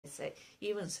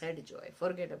even said joy.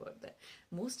 Forget about that.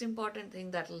 Most important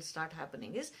thing that will start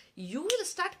happening is you will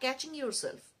start catching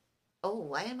yourself. Oh,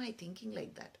 why am I thinking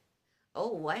like that?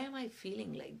 Oh, why am I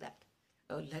feeling like that?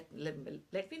 Oh,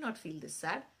 let me not feel this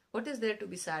sad. What is there to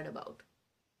be sad about?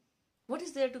 What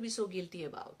is there to be so guilty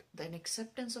about? Then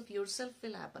acceptance of yourself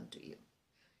will happen to you.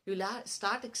 You'll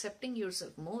start accepting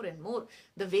yourself more and more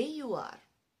the way you are.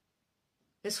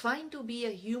 It's fine to be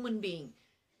a human being.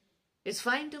 It's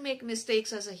fine to make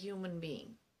mistakes as a human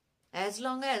being, as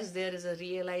long as there is a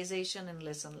realization and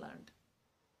lesson learned.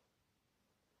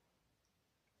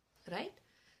 Right?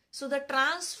 So the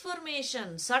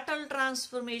transformation, subtle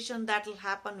transformation that will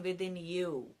happen within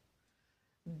you,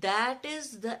 that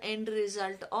is the end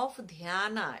result of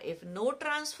dhyana. If no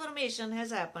transformation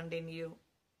has happened in you,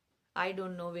 I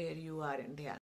don't know where you are in dhyana.